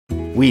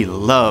We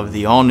love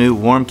the all-new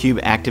WarmCube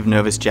Active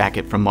Novus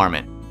Jacket from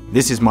Marmot.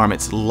 This is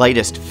Marmot's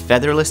lightest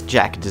featherless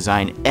jacket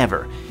design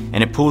ever,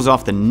 and it pulls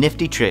off the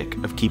nifty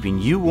trick of keeping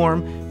you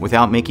warm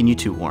without making you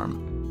too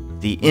warm.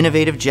 The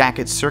innovative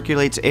jacket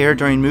circulates air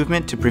during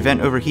movement to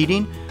prevent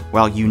overheating,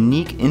 while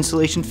unique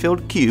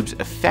insulation-filled cubes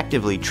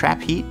effectively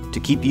trap heat to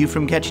keep you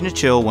from catching a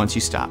chill once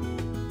you stop.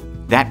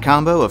 That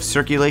combo of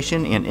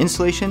circulation and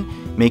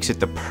insulation makes it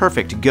the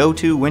perfect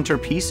go-to winter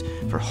piece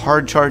for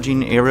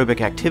hard-charging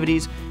aerobic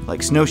activities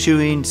like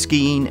snowshoeing,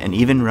 skiing, and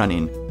even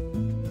running.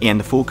 And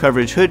the full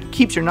coverage hood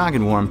keeps your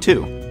noggin warm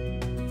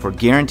too. For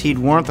guaranteed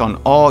warmth on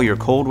all your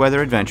cold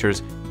weather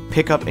adventures,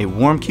 pick up a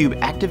WarmCube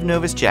Active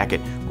Novus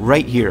Jacket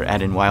right here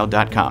at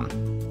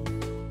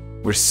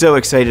Enwild.com. We're so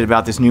excited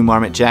about this new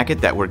Marmot jacket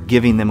that we're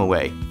giving them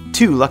away.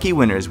 2 lucky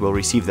winners will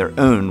receive their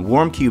own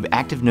WarmCube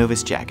Active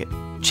Novus Jacket.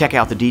 Check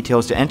out the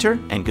details to enter,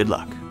 and good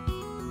luck.